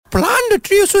plant the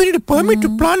tree, so you need a permit to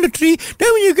plant the tree. Then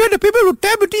when you get the people who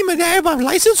tap the tree, they have a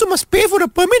license, so must pay for the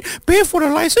permit, pay for the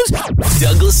license.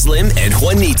 Douglas Slim and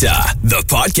Juanita, the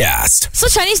podcast. So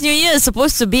Chinese New Year is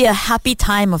supposed to be a happy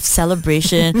time of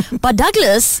celebration, but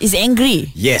Douglas is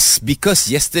angry. Yes, because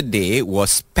yesterday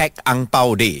was Pack Ang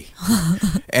Pao Day.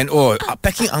 And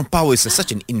packing Ang Pao is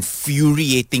such an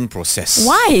infuriating process.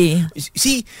 Why?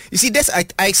 You see, that's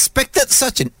I expected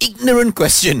such an ignorant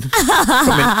question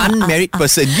from an unmarried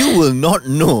person. You will not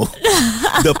know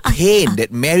the pain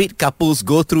that married couples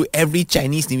go through every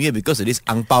Chinese New Year because of this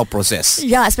Ang Pao process.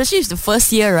 Yeah, especially if it's the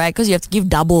first year, right? Because you have to give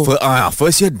double.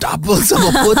 First year double. Some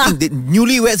of poor thing. The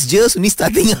newlyweds just only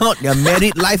starting out. Their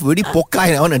married life already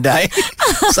pokai and I want to die.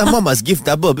 Someone must give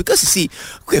double because you see,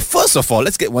 okay, first of all,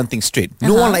 let's get one thing straight.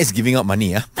 No one likes giving out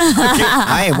money. Okay?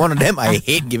 I am one of them. I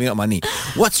hate giving out money.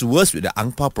 What's worse with the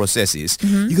Ang Pao process is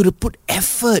you got to put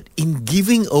effort in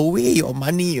giving away your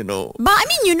money, you know. But I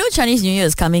mean, you know Chinese New Year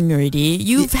is coming already.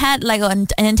 You've had like an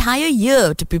entire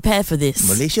year to prepare for this.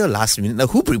 Malaysia last minute. Now,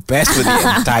 who prepares for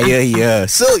the entire year?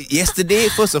 So yesterday,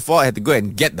 first of all, I had to go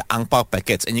and get the Ang Pao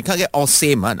packets. And you can't get all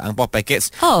same, the Ang Pao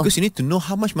packets. Because you need to know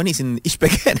how much money is in each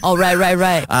packet. Oh,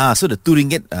 right. So the 2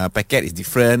 ringgit packet is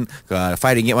different. 5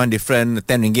 ringgit one different.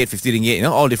 10 ringgit, 50 ringgit, you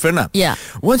know, all different. Yeah.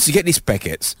 Once you get these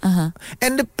packets,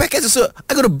 and the packets also,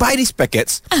 I got to buy these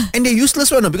packets. And they're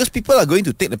useless one, because people are going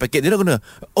to take the packet. They're not going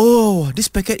to, this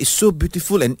packet is so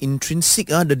beautiful and intrinsic.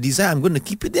 The design, I'm going to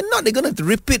keep it. They're not. They're going to have to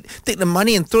rip it, take the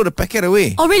money and throw the packet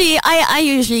away. Oh, really? I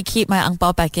usually keep my Ang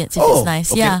Pao packets if it's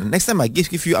nice. Okay. Yeah. Next time I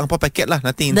give you Ang Pao packet lah.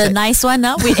 Nothing inside. The nice one,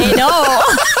 no. I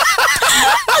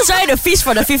was trying to fish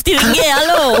for the 50 ringgit.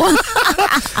 Hello.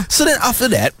 So then after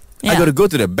that, I got to go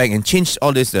to the bank and change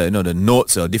all this, the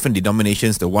notes or different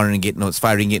denominations, the 1 ringgit notes,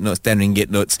 5 ringgit notes, 10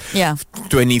 ringgit notes,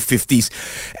 20, 50s.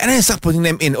 And then I start putting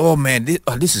them in. Oh man,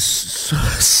 this is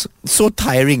so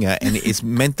tiring and it's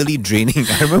mentally draining.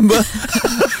 I remember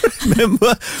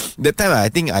that time I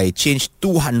think I changed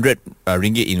 200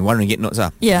 ringgit in 1 ringgit notes.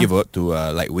 Give out to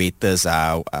like waiters,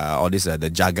 all this, the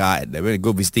jaga. When you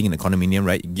go visiting in the condominium,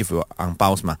 right? You give your ang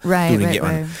paos, 2 ringgit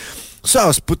one. So I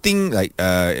was putting like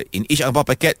in each ang pao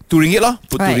packet 2 ringgit lah.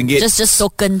 Put 2 ringgit. Just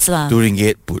tokens lah. 2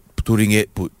 ringgit, put 2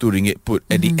 ringgit, put 2 ringgit, put.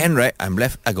 At the end, right, I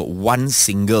got one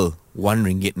single 1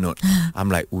 ringgit note. I'm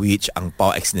like, which ang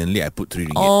pao accidentally I put 3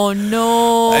 ringgit. Oh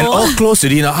no. And all close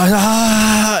already now.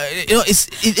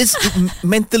 It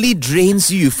mentally drains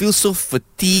you. You feel so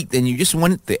fatigued and you just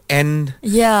want it to end.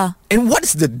 Yeah. And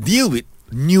what's the deal with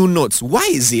new notes? Why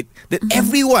is it that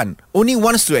everyone only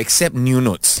wants to accept new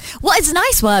notes? Well, it's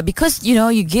nice, because you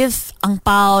give ang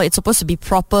pao. It's supposed to be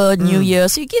proper New Year,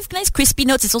 so you give nice crispy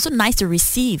notes. It's also nice to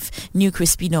receive new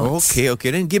crispy notes.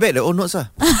 Okay, then give back the old notes. No,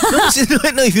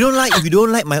 if you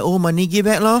don't like my old money, give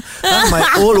back my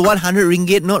old 100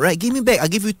 ringgit note, right? Give me back.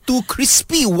 I'll give you 2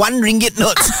 crispy 1 ringgit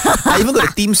notes. I even got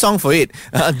a theme song for it.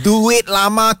 Duit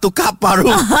lama tukar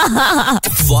paru.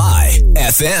 Fly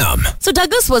FM. So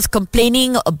Douglas was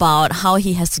complaining about how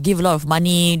he has to give a lot of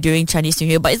money during Chinese New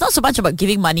Year, but it's not so much about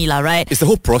giving money, right? It's the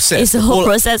whole process. It's the whole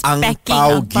process. Ang Packing, pao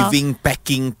ang pao. giving,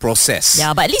 packing process.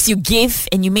 Yeah, but at least you give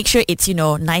and you make sure it's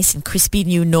nice and crispy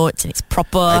new notes and it's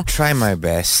proper. I try my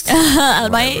best.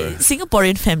 My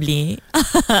Singaporean family.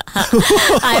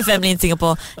 I have family in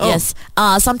Singapore. Yes.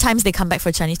 Sometimes they come back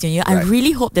for Chinese New Year. Right. I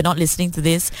really hope they're not listening to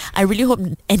this. I really hope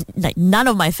none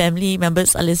of my family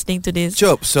members are listening to this.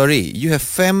 Chop, sorry. You have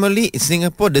family in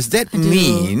Singapore. Does that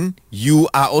mean you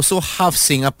are also half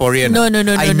Singaporean? No.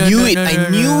 I knew it. I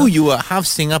knew you were half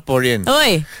Singaporean.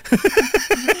 Oi.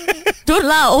 Don't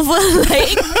laugh over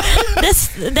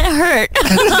that hurt.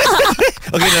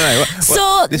 Okay, no.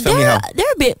 So this family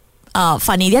they're a bit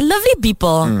funny. They're lovely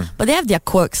people, but they have their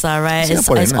quirks, right?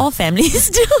 As all families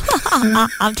do.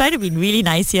 I'm trying to be really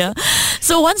nice here.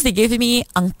 So once they gave me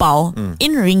ang pao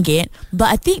in ringgit, but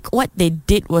I think what they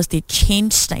did was they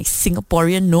changed like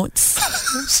Singaporean notes,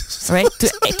 right,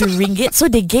 to ringgit. So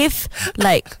they gave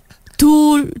like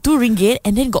two ringgit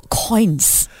and then got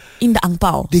coins in the ang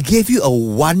pao. They gave you a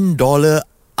 $1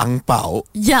 ang pao.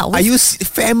 Yeah. Are you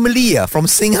family from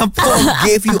Singapore?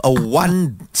 Gave you a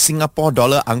 1 Singapore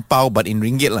dollar ang pao, but in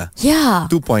ringgit lah. Yeah.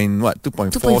 2.4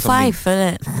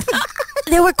 something.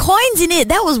 There were coins in it.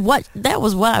 That was what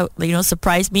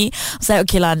surprised me. I was like,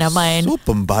 okay lah, never mind. So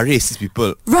pembaris, these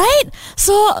people. Right?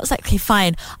 So I was like, okay,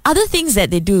 fine. Other things that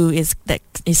they do that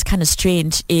is kind of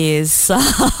strange is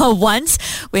once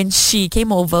when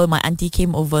my auntie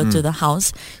came over to the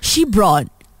house, she brought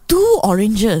 2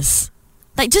 oranges.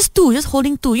 Like just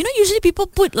holding two. You know, usually people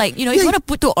put like, if you want to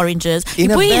put 2 oranges, you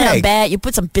put it in a bag, you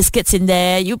put some biscuits in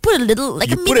there, you put a little,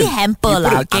 like a mini hamper. You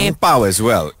put an ang pao as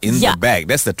well in the bag.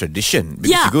 That's the tradition.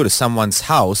 Because you go to someone's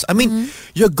house. I mean,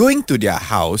 you're going to their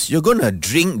house, you're going to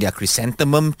drink their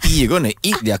chrysanthemum tea, you're going to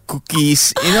eat their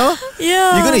cookies, you know?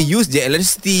 Yeah. You're going to use their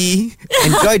electricity,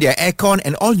 enjoy their aircon,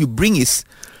 and all you bring is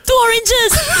 2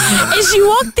 oranges. And she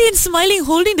walked in smiling,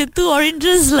 holding the 2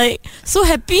 oranges, like so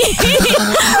happy.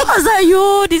 I was like,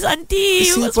 yo, this auntie.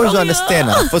 Singaporeans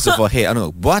understand. First of all, hey, I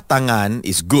know, buah tangan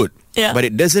is good. Yeah. But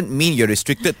it doesn't mean you're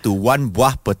restricted to 1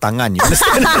 buah per tangan. You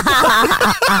understand?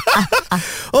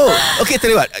 Okay, tell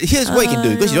you what. Here's what you can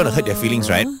do. Because you don't want to hurt their feelings,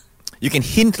 right? You can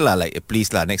hint like,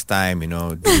 please next time, do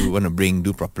want to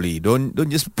do properly. Don't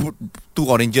just put 2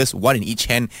 oranges, 1 in each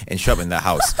hand, and show up in the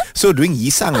house. So doing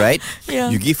yisang, right? Yeah.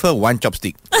 You give her 1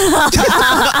 chopstick.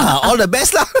 All the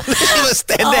best lah. She will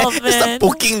stand there and start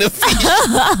poking the fish.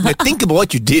 Now think about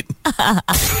what you did.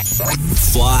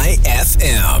 Fly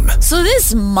FM. So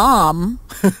this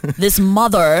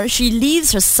mother, she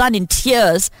leaves her son in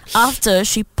tears after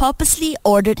she purposely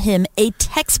ordered him a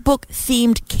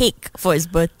textbook-themed cake for his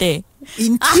birthday.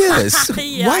 In tears?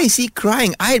 Yeah. Why is he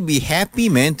crying? I'd be happy,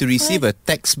 man, to receive a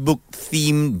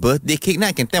textbook-themed birthday cake. Now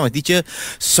I can tell my teacher,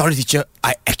 sorry teacher,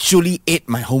 I actually ate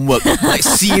my homework. Like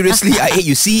seriously, I ate.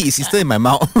 You see, it's still in my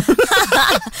mouth.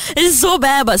 It's so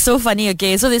bad but so funny.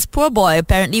 Okay, so this poor boy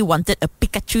apparently wanted a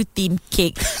Pikachu-themed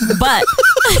cake, but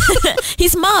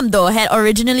his mom though had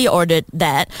originally ordered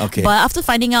that. Okay. But after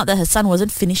finding out that her son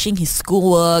wasn't finishing his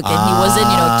schoolwork and he wasn't,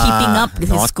 keeping up with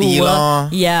his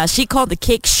schoolwork, she called the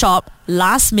cake shop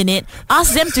last minute,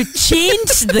 asked them to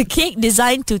change the cake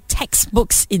design to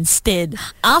textbooks instead.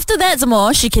 After that, some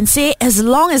more, she can say, as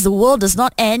long as the world does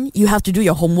not end, you have to do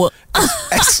your homework.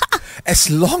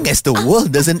 As long as the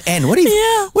world doesn't end. What do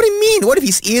you mean? What if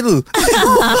he's ill?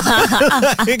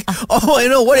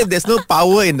 What if there's no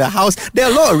power in the house? There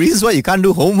are a lot of reasons why you can't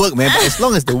do homework, man. But as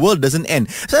long as the world doesn't end.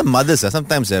 Some mothers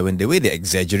sometimes when the way they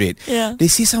exaggerate, they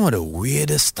see some of the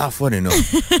weirdest stuff, and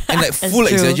like full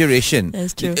exaggeration.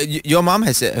 That's true. Your mom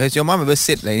has your mom ever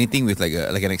said anything with like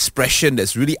an expression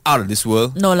that's really out of this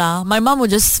world? No lah. My mom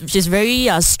she's very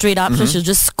straight up, so she'll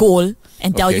just scold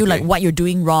and tell you like what you're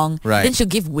doing wrong. Right. Then she'll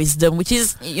give wisdom, which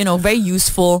is very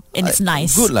useful and it's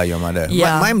nice. Good lah, your mother.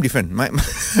 Yeah. Mine different.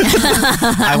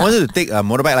 I wanted to take a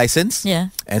motorbike license. Yeah.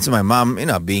 And so my mom,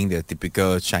 being the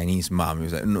typical Chinese mom,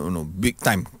 was like, no, big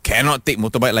time, cannot take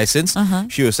motorbike license.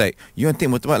 She was like, you want to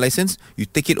take motorbike license? You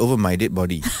take it over my dead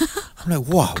body. I'm like,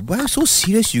 wow, why are you so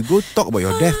serious? You go talk about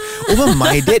your death over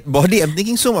my dead body. I'm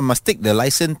thinking, so I must take the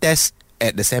license test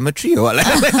at the cemetery or what?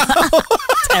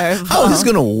 Terrible. How is this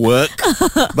going to work?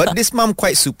 But this mom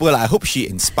quite super. I hope she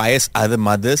inspires other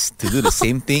mothers to do the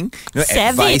same thing.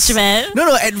 Savage, advice. man.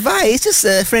 No, advice. Just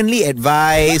friendly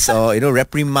advice or,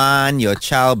 reprimand your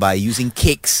child by using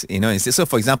cakes. Instead. So,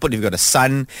 for example, if you've got a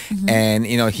son and,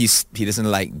 he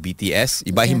doesn't like BTS,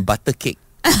 you buy him butter cake.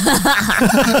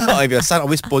 Or if your son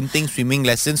always ponting swimming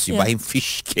lessons, you buy him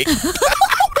fish cake.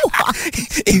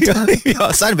 If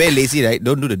your son very lazy, right?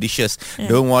 Don't do the dishes.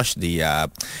 Don't wash the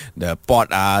pot.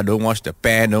 Don't wash the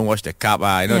pan. Don't wash the cup.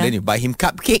 Then you buy him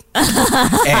cupcake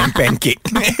and pancake.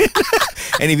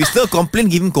 And if he still complain,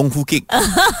 give him kung fu cake.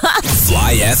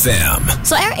 Fly FM.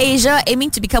 So AirAsia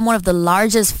aiming to become one of the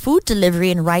largest food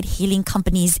delivery and ride-hailing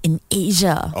companies in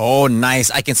Asia. Oh,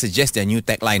 nice. I can suggest their new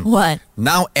tagline. What?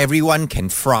 Now everyone can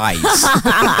fries.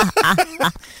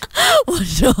 Oh,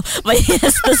 no. But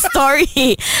here's the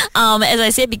story. As I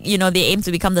said, they aim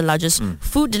to become the largest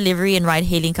food delivery and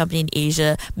ride-hailing company in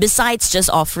Asia, besides just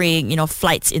offering,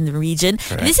 flights in the region.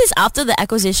 This is after the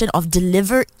acquisition of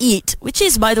Deliver Eat, which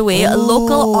is, by the way, a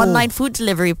local online food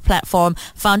delivery platform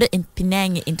founded in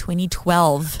Penang in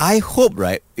 2012. I hope,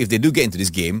 right, if they do get into this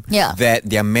game, that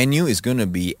their menu is going to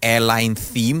be airline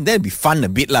themed. That'd be fun a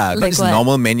bit lah. Not just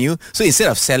normal menu. So instead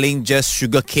of selling just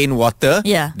sugarcane water,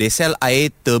 they sell air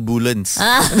turbulence.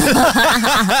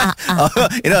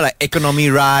 Like economy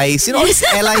rice. All this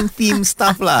airline themed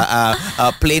stuff lah.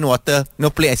 Plain water. No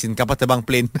plain as in kapal terbang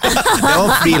plane. They're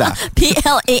all free lah.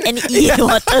 PLANE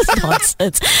water's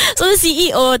nonsense. So the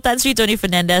CEO, Tan Sri Tony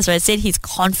Fernandez, said he's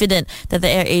confident that the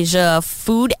AirAsia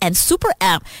food and super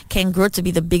app can grow to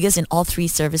be the biggest in all three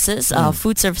services.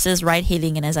 Food services,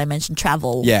 ride-hailing, and as I mentioned,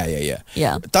 travel. Yeah.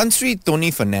 Tan Sri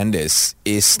Tony Fernandez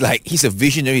is he's a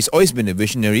visionary. He's always been a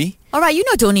visionary. Alright, you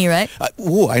know Tony, right?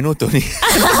 I know Tony.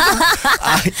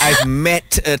 I've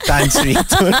met Tan Sri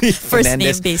Tony First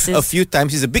Fernandez name basis. a few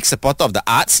times. He's a big supporter of the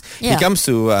arts. Yeah. He comes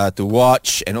to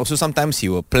watch, and also sometimes he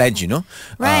will pledge,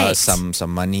 Right. some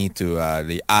money to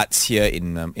the arts here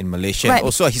in Malaysia. Right. And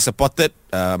also, he supported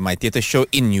my theatre show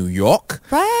in New York.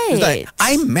 Right. It's like,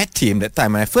 I met him that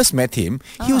time. When I first met him,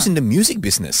 he was in the music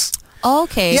business.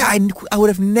 Okay. Yeah, I would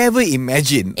have never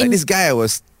imagined like this guy I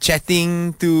was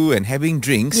chatting to and having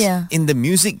drinks Yeah. in the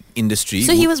music industry.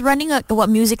 So he was running a what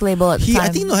music label at the time?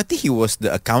 I think he was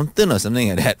the accountant or something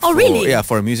like that. Oh, really? Yeah,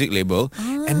 for a music label.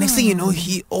 And next thing you know,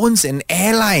 he owns an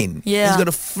airline. Yeah. He's got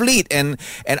a fleet, and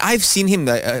I've seen him.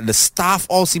 The staff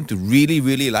all seem to really,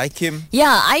 really like him. Yeah,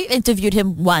 I interviewed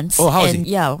him once. Oh, how was and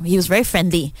he? Yeah, he was very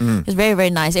friendly. He was very, very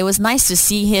nice. It was nice to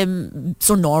see him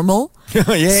so normal. yeah,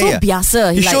 So yeah.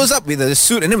 biasa. He like- shows up with a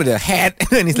suit and then with a hat,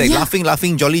 and he's like Yeah.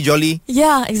 laughing, jolly.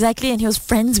 Yeah, exactly. And he was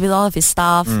friends with all of his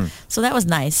staff. So that was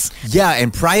nice. Yeah,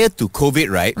 and prior to COVID,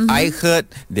 right, I heard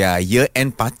their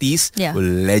year-end parties Yeah. were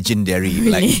legendary.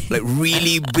 Really? Like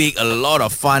really big, a lot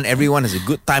of fun. Everyone has a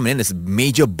good time, and then there's a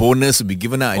major bonus to be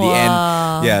given out at the end.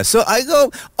 Yeah, so I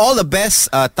go all the best,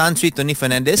 Tan Sri Tony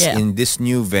Fernandez, Yeah. in this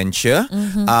new venture.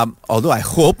 Although I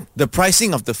hope the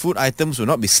pricing of the food items will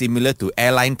not be similar to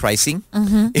airline pricing.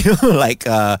 Like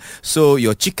so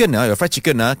your chicken, your fried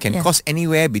chicken can Yeah. cost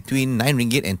anywhere between 9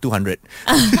 ringgit and 200.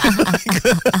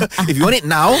 If you want it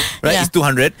now, right, Yeah. it's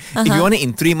 200. If you want it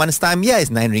in 3 months' time, it's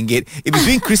 9 ringgit. If it's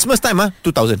during Christmas time,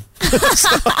 2,000.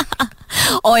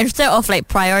 Or instead of like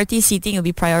priority seating, it'll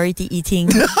be priority eating.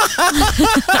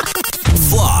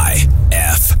 Fly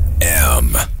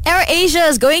FM. AirAsia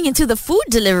is going into the food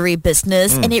delivery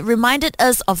business, and it reminded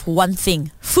us of one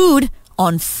thing: food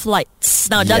on flights.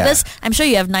 Now, Yeah. Douglas, I'm sure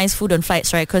you have nice food on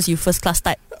flights, right? Because you first class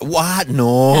type. What?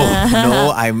 No.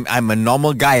 I'm a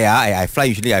normal guy. I fly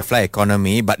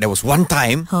economy, but there was one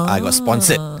time I got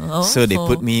sponsored. So they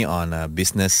put me on a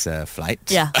business flight.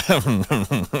 Yeah.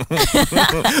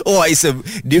 Oh, it's a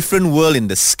different world in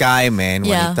the sky, man,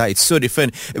 Yeah. Juanita. It's so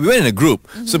different. We went in a group.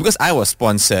 So because I was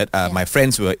sponsored, my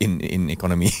friends were in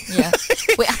economy. Yeah.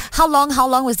 Wait, how long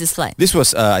was this flight? This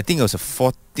was, I think it was a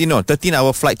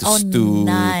 13-hour flight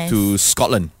nice. to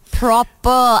Scotland.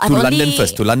 Proper. To London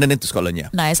first. To London and to Scotland, yeah.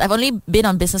 Nice. I've only been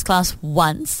on business class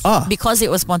once because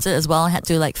it was sponsored as well. I had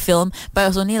to like film, but it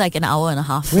was only like an hour and a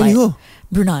half Where flight. do you go?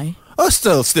 Brunei. Oh,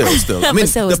 still. I mean, But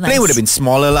still the was plane nice. would have been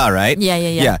smaller, lah, right?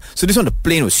 Yeah. So this one, the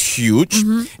plane was huge.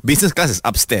 Business class is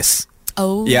upstairs.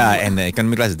 Oh. Yeah, and the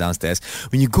economy class is downstairs.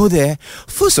 When you go there,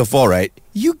 first of all, right,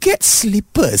 you get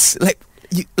slippers,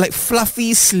 like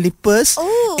fluffy slippers,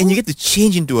 Oh. and you get to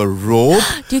change into a robe.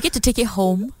 Do you get to take it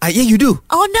home? Yeah, you do.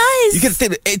 Oh, nice. You get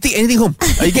to take anything home.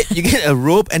 You get a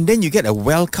robe, and then you get a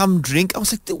welcome drink. I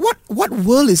was like, what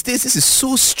world is this? This is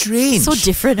so strange. So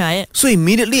different, right? So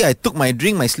immediately I took my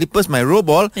drink, my slippers, my robe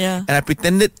all, Yeah. and I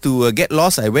pretended to get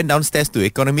lost. I went downstairs to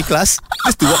economy class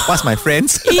just to walk past my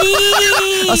friends.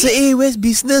 I was like, hey, where's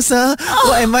business?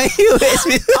 Why am I here? Where's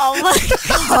business? Oh my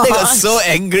god. They got so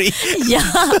angry. Yeah.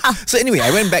 So anyway,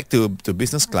 I went back to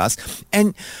business class,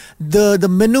 and the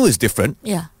menu is different.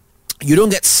 Yeah. You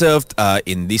don't get served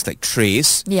in these like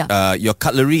trays. Yeah. Your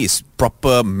cutlery is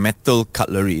proper metal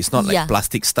cutlery. It's not like Yeah.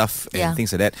 plastic stuff and Yeah. things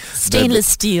like that. Stainless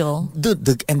steel.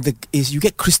 You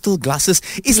get crystal glasses.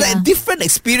 It's like a Yeah. different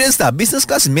experience lah. Business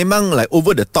class is memang like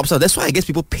over the top. So that's why I guess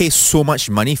people pay so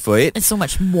much money for it. It's so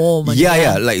much more money.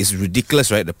 Yeah, like it's ridiculous,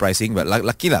 right? The pricing, but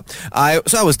lucky lah. I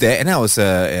was there and I was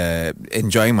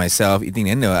enjoying myself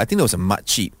eating. And I think there was a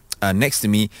makcik next to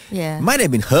me. Yeah. Might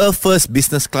have been her first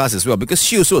business class as well, because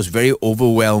she also was very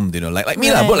overwhelmed, like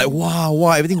me lah. Right. But like wow,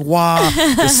 everything wow.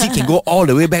 The seat can go all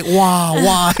the way back. Wow,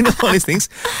 all these things.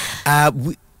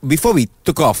 Before we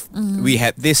took off, we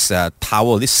had this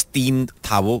towel, this steamed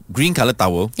towel, green color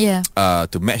towel. Yeah.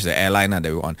 To match the airline that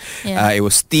we were on. Yeah. It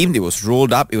was steamed. It was rolled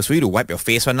up. It was for you to wipe your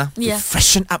face on, Yeah. to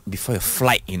freshen up before your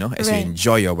flight. As you Right.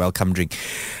 enjoy your welcome drink.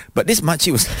 But this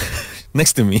makcik was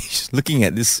next to me, she's looking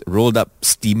at this rolled up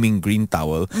steaming green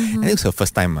towel, and it was her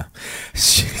first time.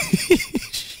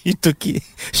 She took it.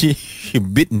 She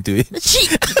bit into it. She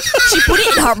put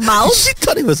it in her mouth. She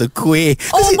thought it was a kuih.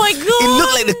 Oh It- my It God.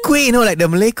 looked like the kuih, like the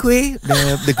Malay kuih,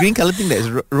 the green color thing that is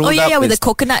rolled Oh up. yeah, with the It's-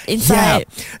 coconut inside.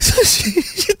 So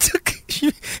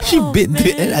she bit into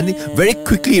it, and I think very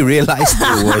quickly realized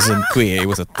it wasn't kuih, it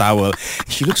was a towel.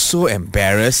 She looked so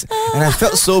embarrassed, and I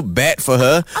felt so bad for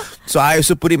her. So I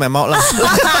also put it in my mouth lah.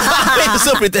 I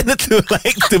also pretended to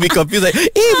be confused, like,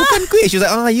 bukan kuih. She was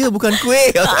like, yeah, bukan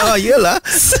kuih. I was like, yeah lah.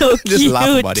 So Just laugh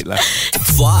cute. about it lah.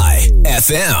 Fly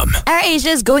FM.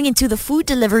 AirAsia is going into the food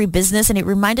delivery business, and it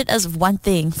reminded us of one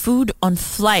thing: food on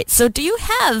flight. So do you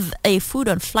have a food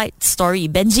on flight story,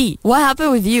 Benji? What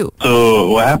happened with you?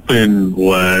 So what happened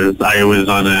was I was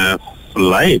on a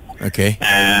flight Okay.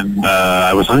 and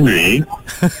I was hungry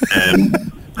and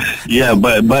yeah,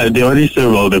 but they already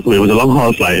served all the food. It was a long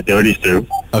haul flight. They already served.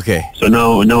 Okay. So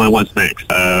now I want snacks.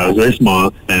 I was very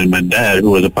small, and my dad,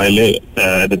 who was a pilot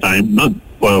at the time, not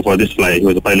for this flight, he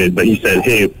was a pilot, but he said,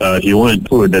 hey, if you want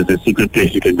food, there's a secret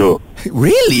place you can go.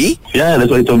 Really? Yeah,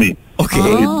 that's what he told me. Okay.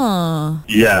 Oh.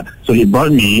 Yeah, so he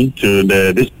brought me to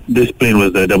this plane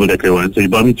was the double-decker one, so he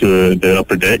brought me to the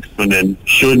upper deck and then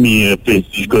showed me a place.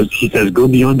 He says, go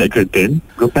beyond that curtain,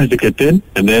 go past the curtain,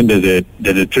 and then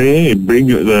there's a tray, bring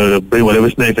whatever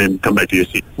snacks and come back to your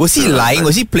seat. Was he lying?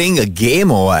 Was he playing a game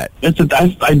or what?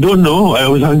 I don't know. I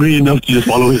was hungry enough to just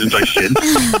follow his instruction.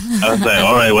 I was like,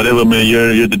 all right, whatever, man,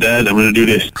 you're the dad, I'm going to do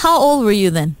this. How old were you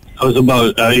then? I was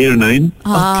about 8 or 9.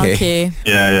 Okay.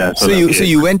 Yeah. So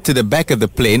you went to the back of the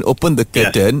plane, opened the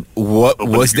curtain. What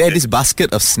was there? This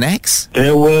basket of snacks?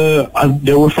 There were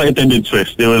flight attendants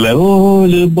first. They were like, oh,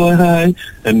 little boy, hi.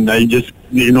 And I just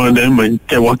ignored them and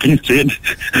kept walking straight.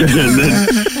 And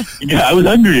then, I was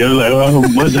hungry. I was like, oh,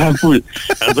 must have food.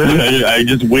 So I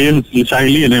just waved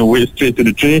shyly and then went straight to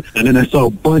the tray. And then I saw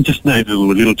a bunch of snacks,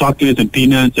 little chocolates and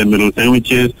peanuts and little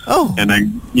sandwiches. Oh. And I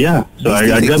grabbed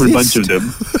a bunch of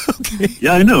them. Okay.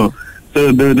 Yeah, I know.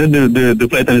 So then the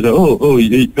flight attendant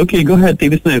said, okay, go ahead,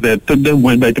 take the snacks. I took them,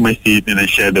 went back to my seat, and I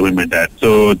shared them with my dad.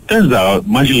 So turns out,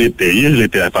 years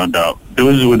later, I found out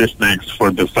those were the snacks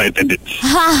for the flight attendants.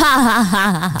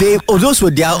 Those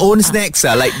were their own snacks.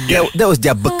 That was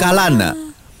their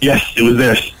bekalan. Yes, it was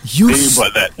theirs. They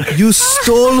bought that. You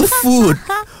stole food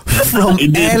from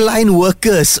airline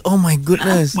workers. Oh my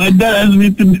goodness. My dad asked me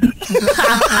to.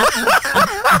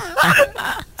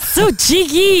 So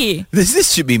cheeky.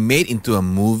 This should be made into a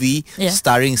movie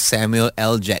starring Samuel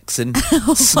L. Jackson.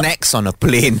 Snacks on a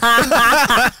plane.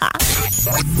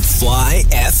 Fly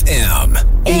FM.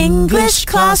 English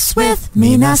class with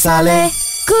Mina Saleh.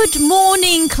 Good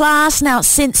morning, class. Now,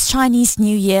 since Chinese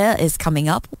New Year is coming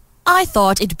up, I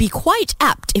thought it'd be quite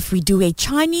apt if we do a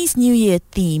Chinese New Year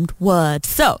themed word.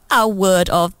 So, our word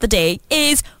of the day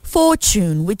is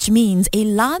fortune, which means a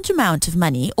large amount of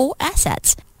money or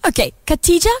assets. Okay,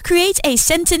 Khatijah, create a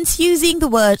sentence using the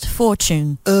word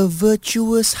fortune. A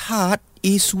virtuous heart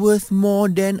is worth more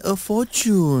than a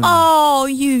fortune. Oh,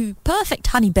 you perfect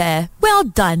honey bear. Well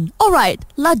done. All right,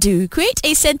 Ladu, create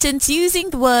a sentence using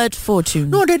the word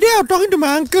fortune. No, the day I was talking to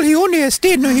my uncle, he owned a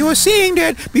estate. No, he was saying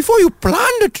that before you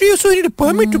plant the tree, also you need a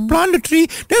permit to plant the tree.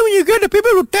 Then when you get the people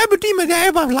to tap the tree, you must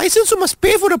have a license, you must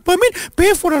pay for the permit,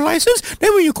 pay for the license.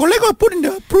 Then when you collect or put in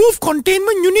the approved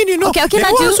containment, you need, Okay,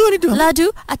 Ladu,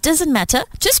 it doesn't matter.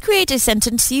 Just create a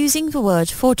sentence using the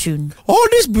word fortune. All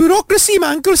this bureaucracy, my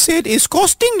uncle said, is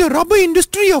costing the rubber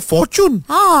industry a fortune.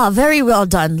 Ah, very well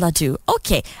done, Ladu.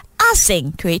 Okay,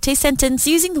 Asing, create a sentence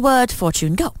using the word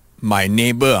fortune. Go. My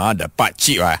neighbor, the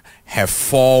pakcik, have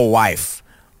 4 wives.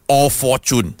 All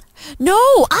fortune.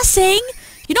 No, Asing,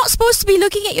 you're not supposed to be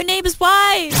looking at your neighbor's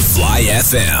wife. Fly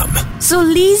FM. So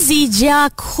Lee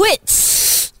Zijia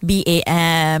quits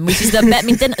BAM, which is the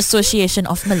Badminton Association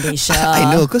of Malaysia. I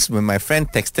know, because when my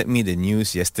friend texted me the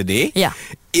news yesterday,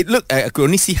 it looked, I could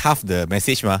only see half the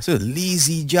message. So Lee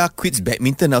Zijia quits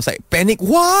badminton. I was like, panic.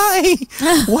 Why?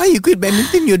 Why you quit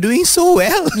badminton? You're doing so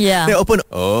well. Yeah. They open,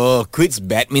 quits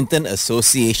Badminton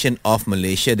Association of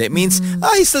Malaysia. That means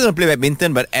he's still going to play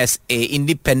badminton, but as a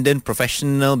independent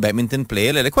professional badminton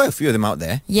player. There are quite a few of them out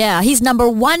there. Yeah, he's number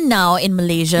 1 now in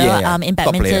Malaysia in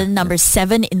badminton, number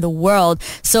 7 in the world.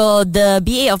 So the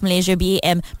BA of Malaysia,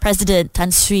 BAM President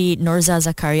Tan Sri Nurza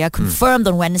Zakaria confirmed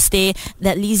on Wednesday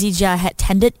that Lee Zijia had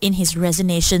tendered in his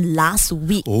resignation last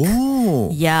week. Oh.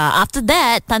 Yeah, after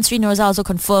that, Tan Sri Nurza also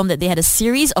confirmed that they had a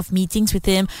series of meetings with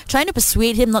him, trying to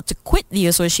persuade him not to quit the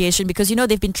association because,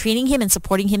 they've been training him and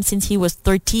supporting him since he was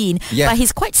 13. Yeah. But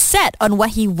he's quite set on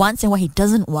what he wants and what he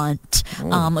doesn't want.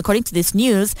 According to this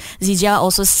news, Zijia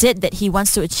also said that he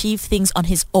wants to achieve things on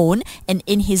his own and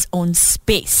in his own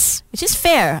space, which is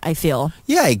fair, I feel.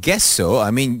 Yeah, I guess so.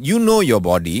 I mean, you know your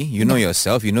body, you know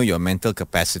yourself, you know your mental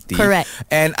capacity. Correct.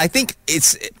 And I think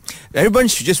everyone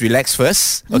should just relax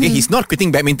first. Okay, he's not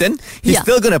quitting badminton. He's Yeah.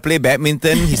 still going to play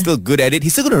badminton. He's still good at it.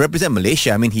 He's still going to represent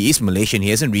Malaysia. I mean, he is Malaysian. He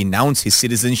hasn't renounced his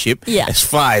citizenship Yeah. as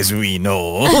far as we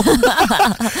know.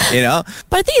 You know,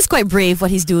 But I think it's quite brave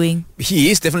what he's doing.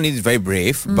 he is definitely very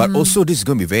brave, but also this is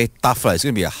going to be very tough. It's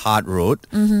going to be a hard road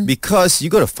because you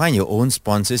got to find your own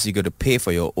sponsors. You got to pay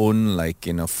for your own, like,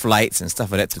 you know, flights and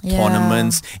stuff like that to Yeah.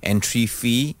 tournaments, entry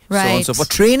fee, so on and Right. so forth.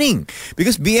 Training,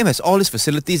 because BM has all these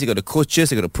facilities. They got the coaches,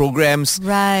 they got the programs.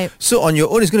 Right. So on your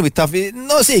own, it's going to be tough.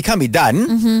 Not say it can't be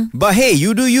done, but hey,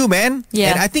 you do you, man.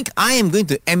 Yeah. And I think I am going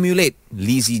to emulate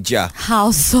Lee Zijia.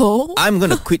 How so? I'm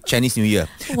gonna quit Chinese New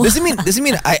Year. Doesn't mean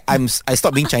I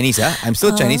stopped being Chinese. I'm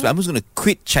still Chinese, but I'm just gonna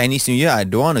quit Chinese New Year. I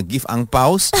don't want to give ang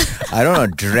paos. I don't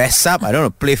want to dress up. I don't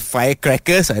want to play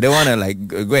firecrackers. I don't want to like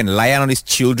go and lie on these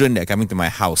children that are coming to my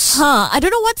house. I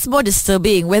don't know what's more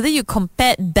disturbing, whether you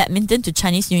compare badminton to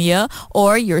Chinese New Year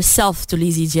or yourself to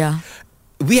Lee Zijia.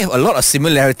 We have a lot of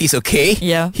similarities. Okay.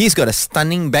 Yeah. He's got a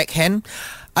stunning backhand.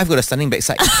 I've got a stunning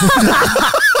backside.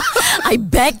 I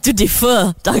beg to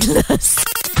differ, Douglas.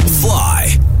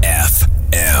 Fly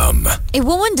FM. A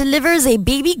woman delivers a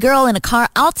baby girl in a car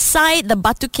outside the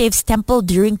Batu Caves temple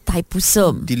during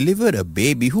Thaipusam. Delivered a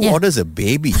baby. Who Yeah. orders a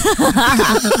baby?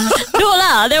 No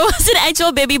lah, there was an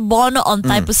actual baby born on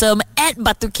Thaipusam at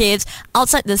Batu Caves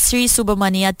outside the Sri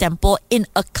Subramania temple in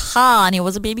a car, and it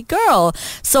was a baby girl.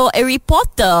 So a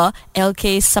reporter,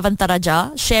 LK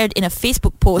Savantaraja, shared in a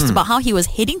Facebook post about how he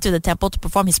was heading to the temple to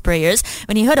perform his prayers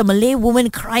when he heard a Malay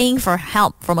woman crying for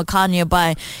help from a car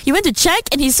nearby. He went to check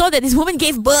and he saw that this woman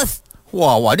gave birth.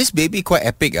 Wow, this baby quite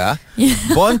epic,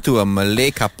 Born to a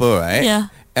Malay couple, right? Yeah.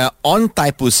 On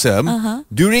Thaipusam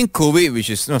during COVID, which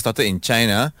is started in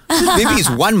China. This baby is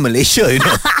one Malaysia,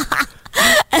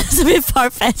 It's a bit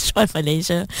far-fetched for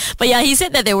Malaysia. But yeah, he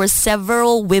said that there were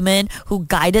several women who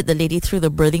guided the lady through the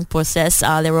birthing process.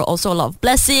 There were also a lot of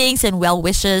blessings and well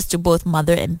wishes to both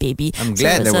mother and baby. I'm So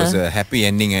glad it there was a happy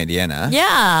ending at the end.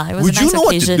 Yeah, it was Would a nice you know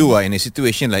occasion. what to do in a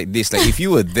situation like this? Like if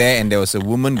you were there and there was a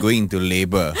woman going into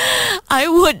labor. I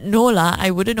would know lah.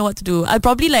 I wouldn't know what to do. I'd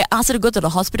probably like ask her to go to the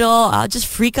hospital. I'll just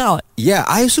freak out. Yeah,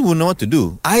 I also wouldn't know what to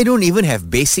do. I don't even have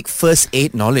basic first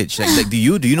aid knowledge. Like do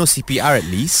you know CPR at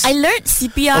least? I learned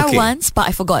CPR Okay. once, but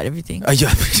I forgot everything.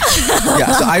 Yeah.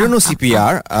 Yeah, so I don't know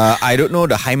CPR. I don't know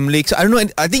the Heimlich. So I don't know.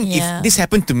 I think Yeah. if this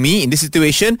happened to me in this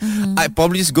situation, I'd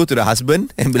probably just go to the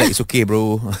husband and be like, "It's okay,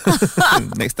 bro.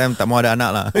 Next time tak mahu ada anak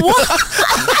lah."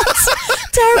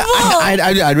 Terrible.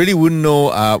 I really wouldn't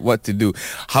know what to do.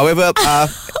 However,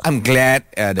 I'm glad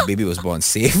the baby was born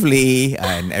safely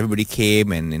and everybody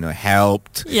came and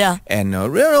helped. Yeah. And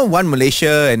One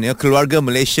Malaysia and Keluarga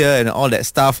Malaysia and all that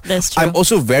stuff. That's true. I'm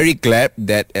also very glad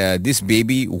that this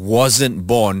baby wasn't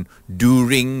born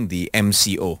during the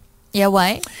MCO. Yeah,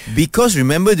 why? Because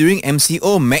remember during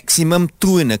MCO maximum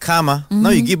 2 in the car ma.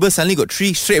 Now you give birth suddenly got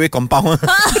 3 straight away compound.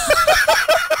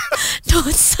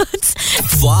 Nonsense.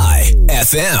 Fly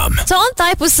FM. So on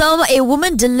Thaipusam, a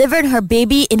woman delivered her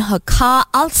baby in her car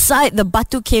outside the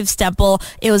Batu Caves temple.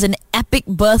 It was an epic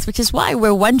birth, which is why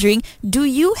we're wondering, do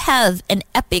you have an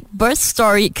epic birth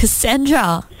story,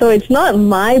 Cassandra? So it's not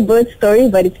my birth story,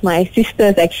 but it's my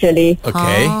sister's actually.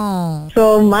 Okay. Oh.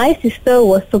 So my sister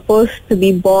was supposed to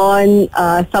be born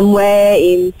somewhere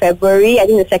in February, I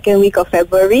think the second week of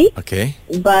February. Okay.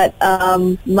 But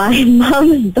my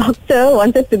mom's doctor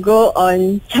wanted to go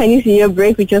on Chinese New Year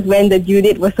break, which was when the due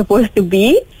date was supposed to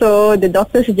be. So the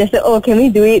doctor suggested, can we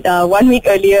do it 1 week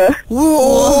earlier?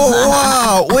 Whoa,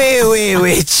 wow.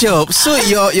 Wait, Chop. So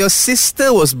your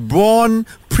sister was born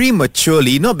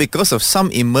prematurely, not because of some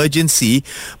emergency,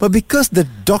 but because the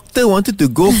doctor wanted to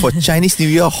go for Chinese New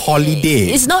Year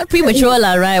holiday. It's not premature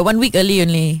lah, right? 1 week early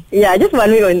only. Yeah, just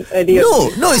 1 week earlier.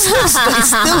 No, it's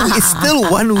still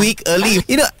 1 week early.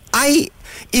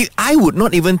 I would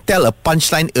not even tell a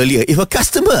punchline earlier. If a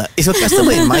customer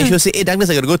in my show say, "Hey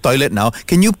Douglas, I gotta go toilet now.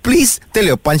 Can you please tell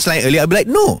your punchline earlier?" I'll be like,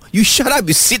 "No, you shut up,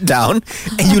 you sit down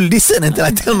and you listen until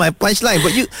I tell my punchline."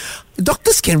 But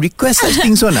doctors can request such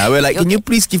things on. We're like, "Can you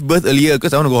please give birth earlier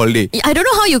because I want to go holiday?" I don't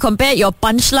know how you compare your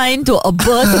punchline to a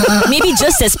birth. Maybe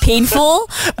just as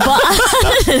painful. But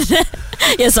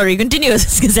yeah, sorry, continue,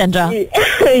 Cassandra.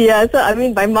 Yeah, so I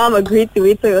mean, my mom agreed to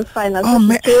it, so it was fine. Oh,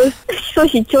 man. So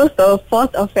she chose the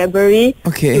 4th of February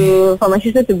for my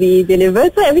sister to be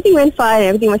delivered. So everything went fine.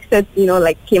 Everything my sister,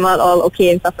 came out all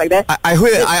okay and stuff like that. I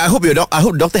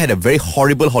hope doctor had a very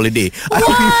horrible holiday.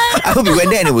 I hope you went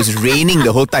there and it was raining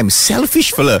the whole time.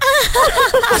 Selfish fella.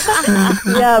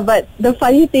 Yeah, but the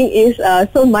funny thing is,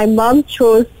 so my mom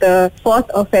chose the 4th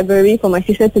of February for my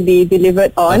sister to be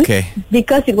delivered on. Okay.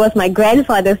 Because it was my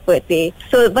grandfather's birthday.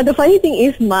 So, but the funny thing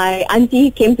is, my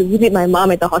auntie came to visit my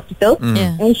mom at the hospital,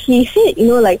 and she said,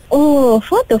 like, oh,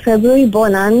 4th of February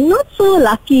born, I'm not so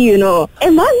lucky,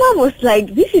 And my mom was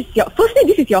like, this is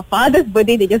your father's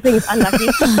birthday. They just think it's unlucky.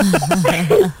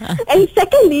 And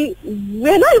secondly,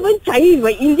 we're not even Chinese,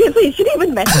 we're Indian, so it shouldn't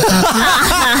even matter.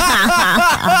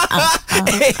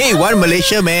 Hey, one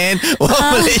Malaysia, man. One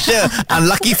Malaysia.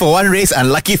 Unlucky for one race,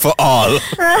 unlucky for all.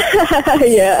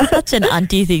 Yeah. Such an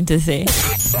auntie thing to say.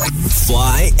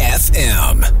 Fly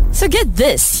FM. So get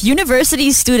this.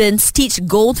 University students teach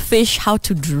goldfish how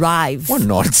to drive. What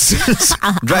nonsense.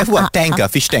 Drive what? Tank?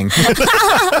 Fish tank?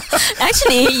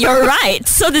 Actually, you're right.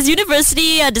 So this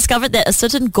university discovered that a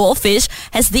certain goldfish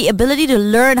has the ability to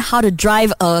learn how to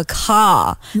drive a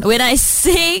car. When I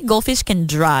say goldfish can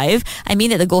drive, I mean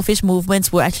that the goldfish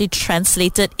movements were actually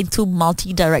translated into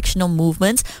multi-directional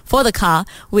movements for the car,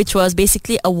 which was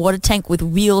basically a water tank with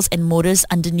wheels and motors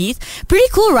underneath. Pretty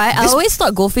cool, right? I always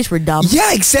thought goldfish were dumb.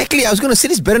 Yeah, exactly. I was going to say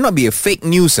this better not be a fake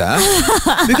news,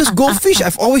 because goldfish,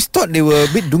 I've always thought they were a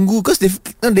bit dungu because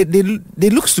they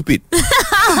look stupid.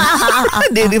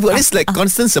 They've got this like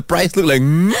constant surprise look, like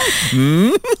what's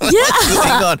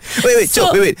going on? Wait.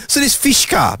 So this fish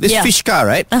car,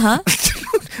 right?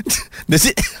 Does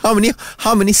it?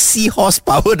 How many seahorse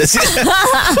power does it?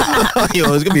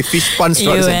 It's gonna be fish punch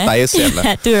throughout this entire set.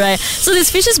 Had to, right? So these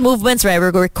fish's movements, right,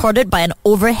 were recorded by an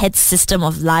overhead system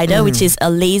of LiDAR, which is a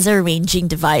laser ranging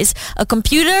device, a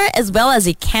computer, as well as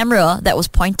a camera that was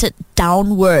pointed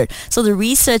downward. So the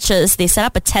researchers, they set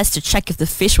up a test to check if the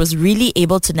fish was really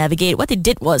able to navigate. What they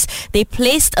did was they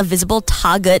placed a visible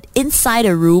target inside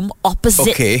a room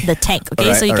opposite the tank.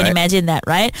 Okay, so you can imagine that,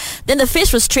 right? Then the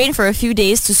fish was trained for a few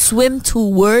days to swim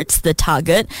towards the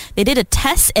target. They did a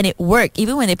test and it worked.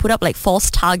 Even when they put up like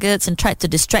false targets and tried to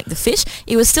distract the fish,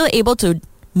 it was still able to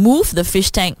move the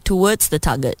fish tank towards the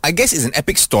target. I guess it's an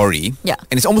epic story. Yeah.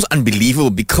 And it's almost unbelievable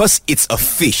because it's a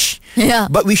fish. Yeah.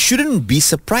 But we shouldn't be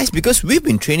surprised because we've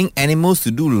been training animals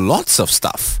to do lots of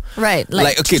stuff. Right.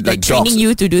 Like dogs. training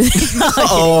you to do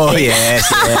Oh, yes.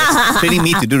 Training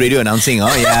me to do radio announcing.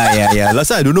 Oh, yeah. Last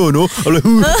time I don't know. I'm like,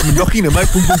 I'm knocking the mic.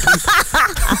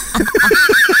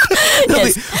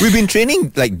 Yes. We've been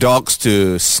training like dogs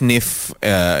to sniff,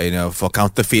 for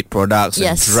counterfeit products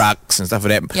and drugs and stuff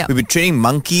like that. Yep. We've been training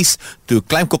monkeys to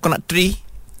climb coconut tree.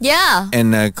 Yeah.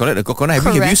 And collect the coconut.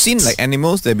 Have you seen like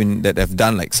animals that have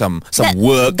done like some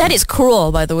work? That is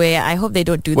cruel, by the way. I hope they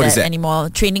don't do What is that that? anymore.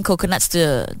 Training coconuts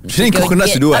to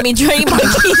to do what? I mean, training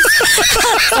monkeys.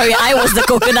 Sorry, I was the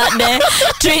coconut there.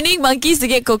 Training monkeys to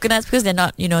get coconuts because they're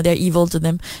not, they're evil to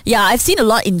them. Yeah, I've seen a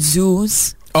lot in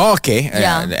zoos. Oh, okay.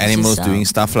 Yeah, the animals doing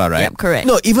stuff, right? Yep, correct.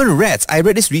 No, even rats. I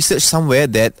read this research somewhere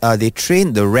that they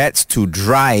train the rats to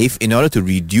drive in order to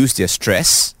reduce their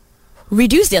stress.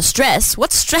 Reduce their stress?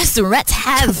 What stress do rats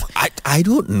have? I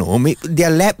don't know. They're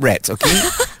lab rats, okay?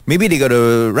 Maybe they got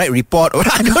a right report or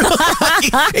I don't know.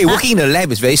 Hey, working in a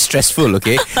lab is very stressful,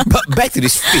 okay? But back to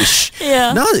this fish.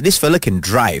 Yeah. Now that this fella can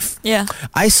drive,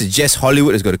 I suggest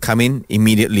Hollywood has got to come in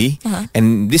immediately,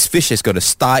 and this fish has got to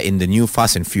star in the new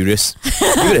Fast and Furious.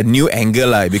 Give it a new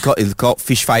angle, it's called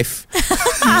Fish 5,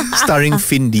 starring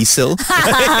Vin Diesel,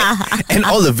 and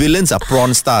all the villains are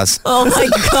prawn stars. Oh my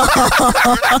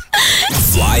god.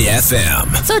 Fly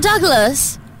FM. So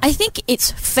Douglas, I think it's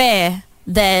fair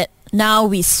that now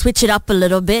we switch it up a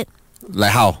little bit.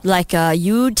 Like how? Like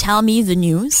you tell me the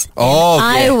news. Oh,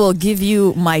 okay. I will give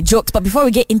you my jokes. But before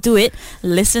we get into it,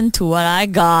 listen to what I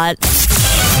got.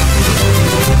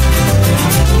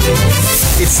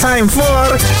 It's time for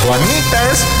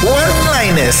Juanita's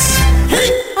One-Liners.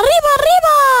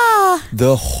 Arriba!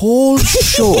 The whole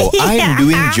show, I'm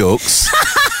doing jokes.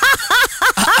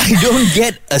 I don't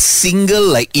get a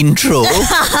single intro.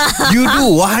 You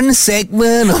do one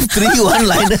segment of 3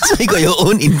 one-liners, so you got your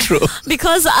own intro.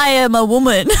 Because I am a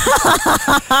woman.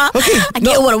 Okay, I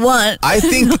get what I want. I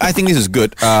think this is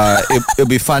good. It'll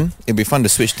be fun. It'll be fun to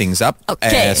switch things up.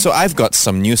 Okay. So I've got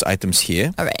some news items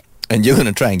here. All right. And you're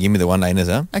gonna try and give me the one-liners,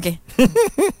 huh? Okay.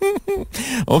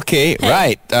 Okay,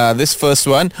 right. This first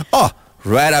one. Oh,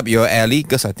 right up your alley,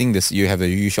 because I think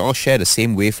you should all share the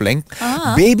same wavelength.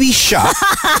 Baby Shark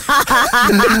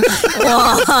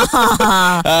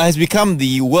has become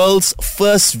the world's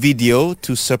first video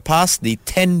to surpass the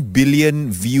 10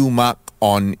 billion view mark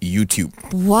on YouTube.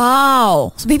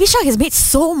 Wow. So Baby Shark has made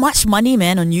so much money,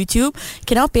 man, on YouTube.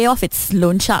 Can now pay off its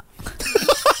loan shark.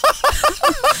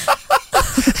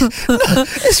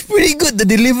 It's pretty good. The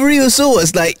delivery also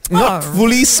was not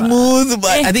fully smooth, but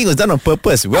I think it was done on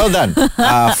purpose. Well done.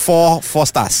 4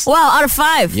 stars. Wow, out of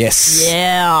 5. Yes.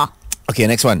 Yeah. Okay,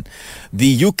 next one.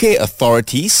 the UK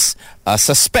authorities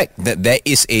suspect that there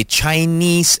is a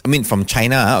Chinese, from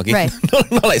China, okay? Right.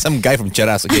 not like some guy from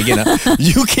Cheras, okay? Again,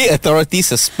 UK authorities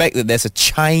suspect that there's a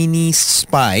Chinese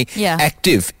spy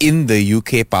active in the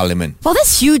UK Parliament. Well,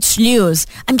 that's huge news.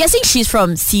 I'm guessing she's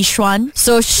from Sichuan,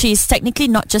 so she's technically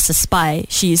not just a spy,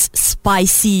 she's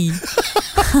spicy.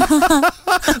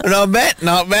 Not bad.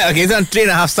 Okay, it's on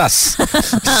 3.5 stars.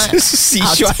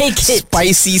 Sichuan, I'll take it.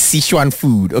 Spicy Sichuan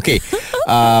food. Okay,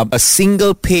 a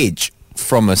single page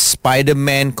from a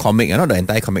Spider-Man comic, not the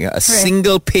entire comic,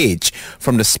 single page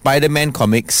from the Spider-Man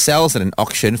comic sells at an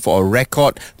auction for a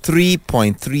record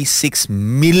 3.36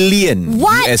 million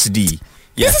What? USD.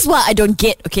 Yeah. This is what I don't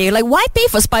get, okay? Like, why pay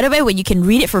for Spider-Man when you can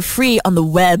read it for free on the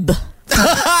web?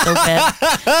 So bad.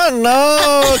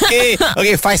 No, okay.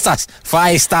 Okay, 5 stars.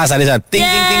 5 stars, Alisa. Ting,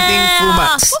 ting, ting, ting, full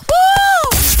marks.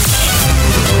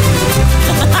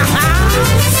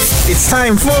 It's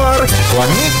time for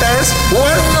Juanita's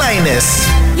One-Liners.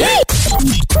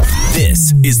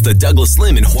 This is the Douglas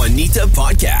Lim and Juanita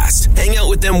podcast. Hang out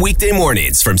with them weekday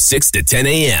mornings from 6 to 10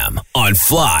 a.m. on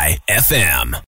Fly FM.